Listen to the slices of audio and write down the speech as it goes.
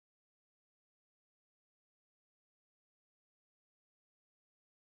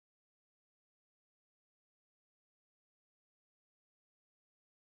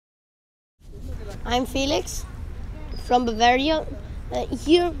I'm Felix from Bavaria.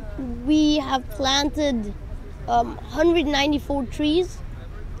 Here we have planted 194 trees,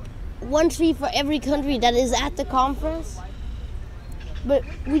 one tree for every country that is at the conference. But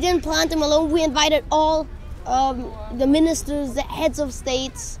we didn't plant them alone. We invited all the ministers, the heads of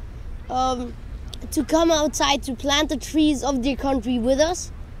states, to come outside to plant the trees of their country with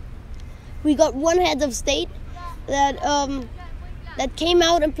us. We got one head of state that came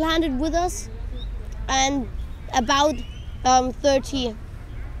out and planted with us, and about 30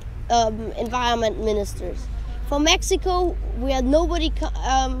 environment ministers. For Mexico, we had nobody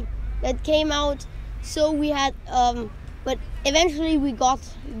that came out, so we had, but eventually we got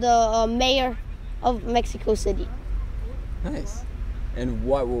the mayor of Mexico City. Nice. And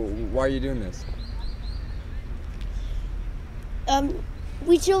why are you doing this?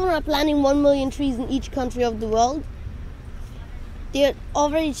 We children are planting 1 million trees in each country of the world. They're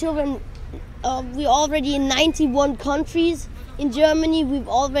already children. We're already in 91 countries. In Germany, we've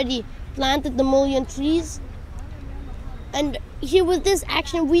already planted the 1 million trees. And here with this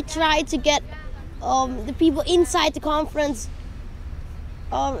action, we try to get the people inside the conference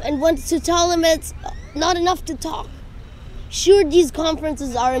and wanted to tell them it's not enough to talk. Sure, these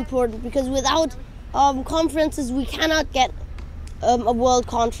conferences are important because without conferences, we cannot get a world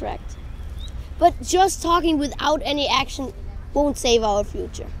contract. But just talking without any action won't save our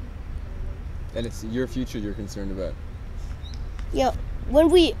future. And it's your future you're concerned about. Yeah, when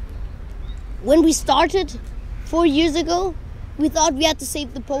we started 4 years ago, we thought we had to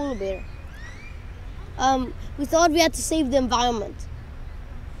save the polar bear. We thought we had to save the environment.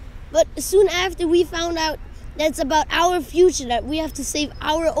 But soon after, we found out that it's about our future, that we have to save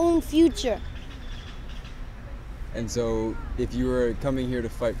our own future. And so, if you were coming here to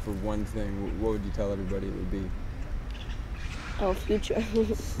fight for one thing, what would you tell everybody it would be? Our future.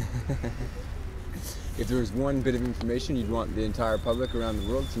 If there was one bit of information you'd want the entire public around the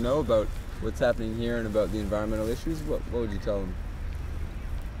world to know about what's happening here and about the environmental issues, what would you tell them?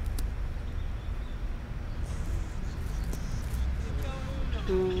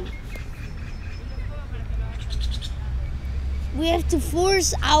 We have to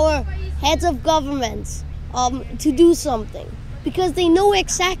force our heads of governments to do something because they know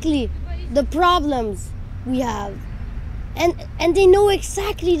exactly the problems we have. And they know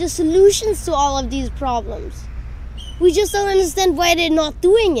exactly the solutions to all of these problems. We just don't understand why they're not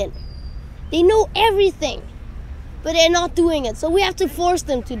doing it. They know everything, but they're not doing it. So we have to force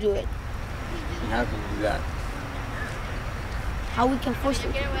them to do it. And how can we do that? How we can force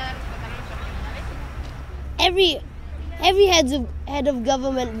them to do it? Every head of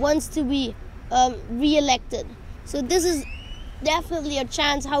government wants to be re-elected. So this is definitely a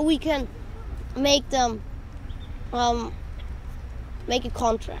chance how we can make them make a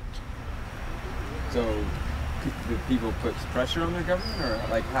contract. So, do people put pressure on their government, or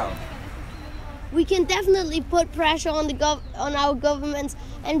like how? We can definitely put pressure on our governments,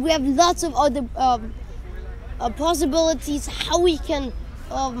 and we have lots of other possibilities how we can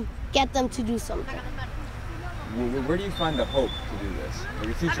get them to do something. Where do you find the hope to do this?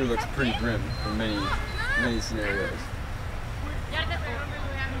 Your future looks pretty grim in many scenarios.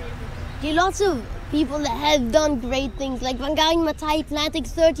 There are lots of people that have done great things, like Wangari Maathai planting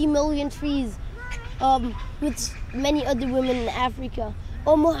 30 million trees with many other women in Africa,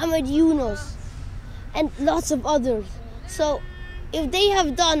 or Muhammad Yunus, and lots of others. So if they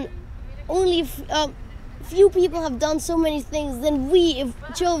have done, only few people have done so many things, then we,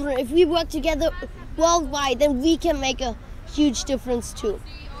 if we work together worldwide, then we can make a huge difference too.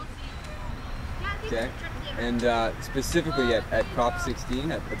 Okay. And specifically at COP16,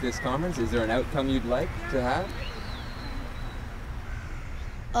 at this conference, is there an outcome you'd like to have?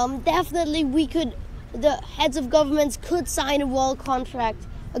 Definitely the heads of governments could sign a world contract,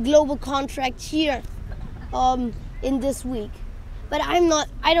 a global contract here in this week. But I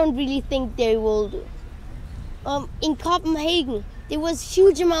don't really think they will do. In Copenhagen, there was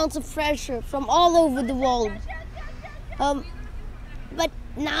huge amounts of pressure from all over the world. But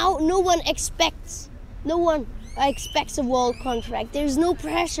now no one expects a world contract. There's no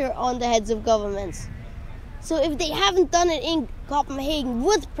pressure on the heads of governments. So if they haven't done it in Copenhagen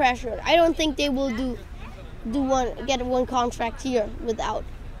with pressure, I don't think they will get one contract here without.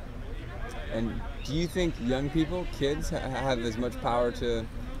 And do you think young people, kids, have as much power to,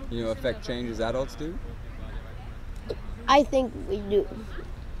 affect change as adults do? I think we do.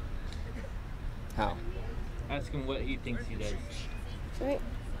 How? Ask him what he thinks he does. Right.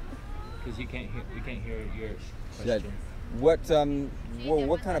 Because we can't hear your question. What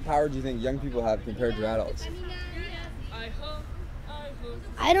kind of power do you think young people have compared to adults?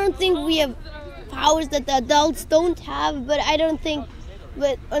 I don't think we have powers that the adults don't have, but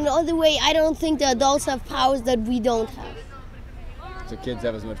another way, I don't think the adults have powers that we don't have. So kids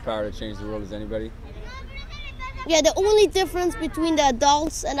have as much power to change the world as anybody? Yeah, the only difference between the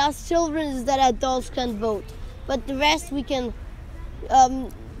adults and us children is that adults can vote, but the rest we can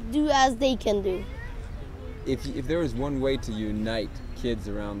do as they can do. If there was one way to unite kids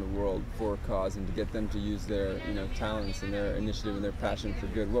around the world for a cause and to get them to use their talents and their initiative and their passion for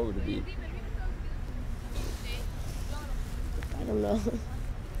good, what would it be? I don't know.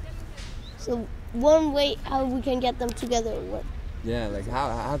 So one way how we can get them together. What? Yeah, like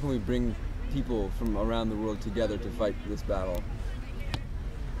how can we bring people from around the world together to fight this battle?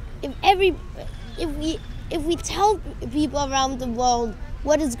 If we tell people around the world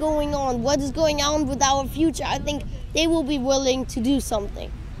what is going on with our future, I think they will be willing to do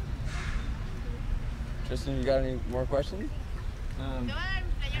something. Tristan, you got any more questions?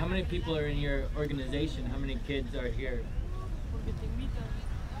 How many people are in your organization? How many kids are here?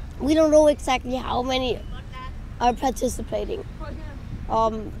 We don't know exactly how many are participating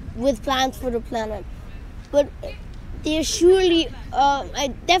with Plants for the Planet, but there's surely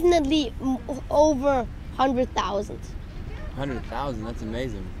definitely over 100,000. 100,000, that's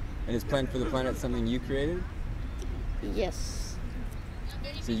amazing. And is Plant for the Planet something you created? Yes.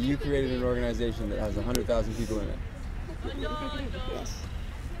 So you created an organization that has 100,000 people in it? Yes.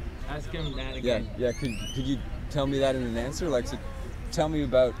 Ask him that again. Yeah. Could you tell me that in an answer? Like, so tell me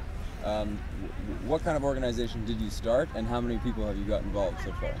about what kind of organization did you start, and how many people have you got involved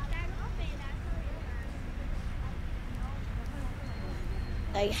so far?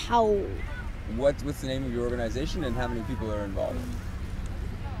 Like how? What's the name of your organization, and how many people are involved?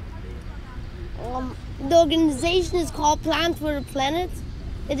 The organization is called Plant for the Planet.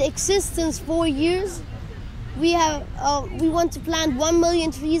 It exists since 4 years. We want to plant 1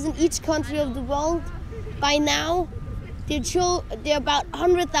 million trees in each country of the world. By now, there are about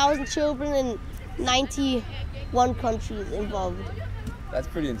 100,000 children in 91 countries involved. That's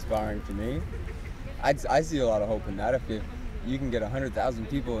pretty inspiring to me. I see a lot of hope in that. If you can get 100,000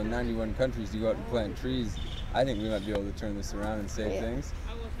 people in 91 countries to go out and plant trees, I think we might be able to turn this around and save things.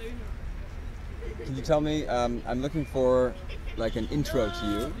 Can you tell me, I'm looking for like an intro to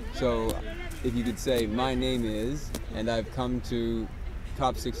you. So if you could say, my name is, and I've come to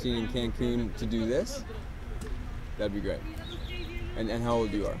COP16 in Cancun to do this, that'd be great. And how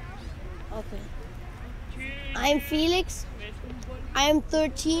old you are. Okay. I'm Felix. I am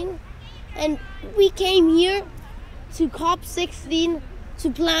 13. And we came here to COP16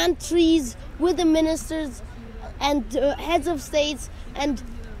 to plant trees with the ministers and heads of states and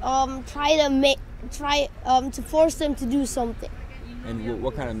try to force them to do something. And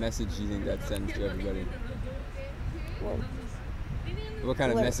what kind of message do you think that sends to everybody? Well, what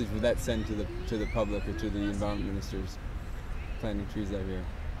kind of message would that send to the public or to the environment ministers planting trees out here?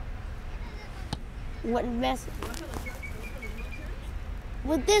 What message?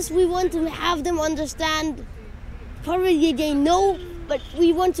 With this, we want to have them understand. Probably they know, but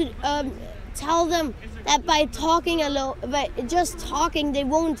we want to tell them that by just talking, they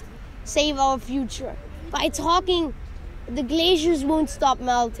won't save our future. By talking, the glaciers won't stop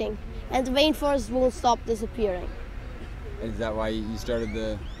melting, and the rainforest won't stop disappearing. And is that why you started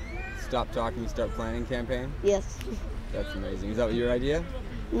the Stop Talking, Start Planning campaign? Yes. That's amazing. Is that your idea?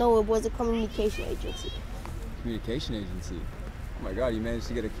 No, it was a communication agency. Communication agency? Oh my God, you managed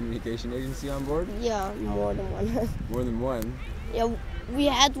to get a communication agency on board? Yeah, more than one. More than one? Yeah, we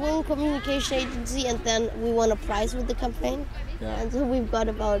had one communication agency, and then we won a prize with the campaign. Yeah. And so we've got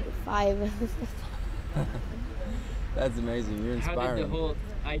about 5. That's amazing. You're inspiring. How did the whole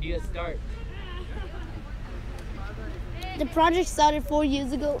idea start? The project started 4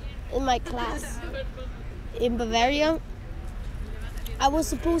 years ago in my class in Bavaria. I was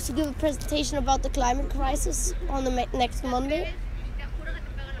supposed to give a presentation about the climate crisis on the next Monday.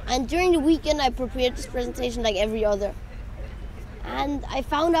 And during the weekend, I prepared this presentation like every other. And I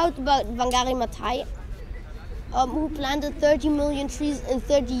found out about Wangari Maathai, who planted 30 million trees in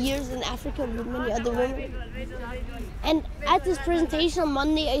 30 years in Africa with many other women. And at this presentation on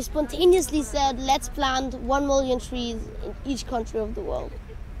Monday, I spontaneously said, let's plant 1 million trees in each country of the world.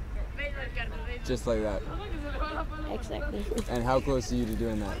 Just like that. Exactly. And how close are you to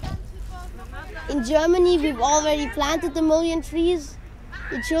doing that? In Germany, we've already planted 1 million trees.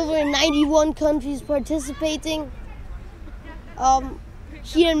 The children in 91 countries participating.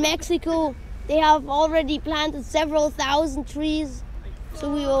 Here in Mexico, they have already planted several thousand trees.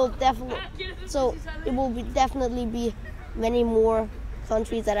 So it will definitely be many more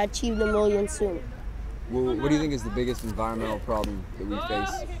countries that achieve the million soon. Well, what do you think is the biggest environmental problem that we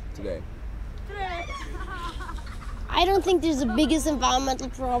face today? I don't think there's the biggest environmental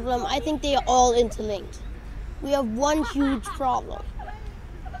problem. I think they are all interlinked. We have one huge problem.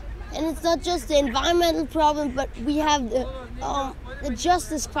 And it's not just the environmental problem, but we have the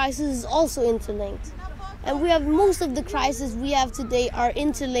justice crisis is also interlinked. And we have most of the crises we have today are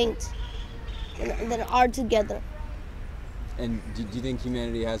interlinked and that are together. And do you think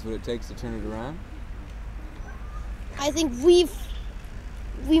humanity has what it takes to turn it around? I think we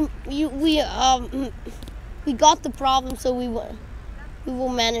got the problem, so we will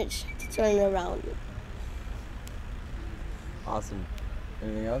manage to turn it around. Awesome.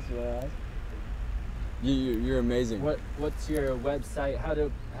 Anything else you want to ask? You're amazing. What's your website? How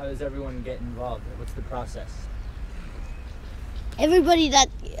does everyone get involved? What's the process? Everybody that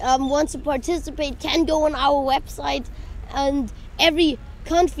wants to participate can go on our website, and every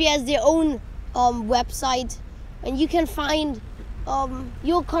country has their own website, and you can find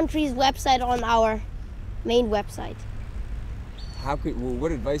your country's website on our main website.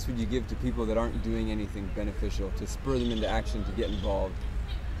 What advice would you give to people that aren't doing anything beneficial to spur them into action to get involved?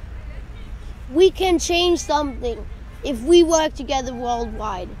 We can change something if we work together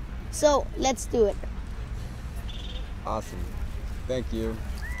worldwide. So let's do it. Awesome. Thank you.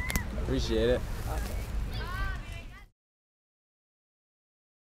 Appreciate it.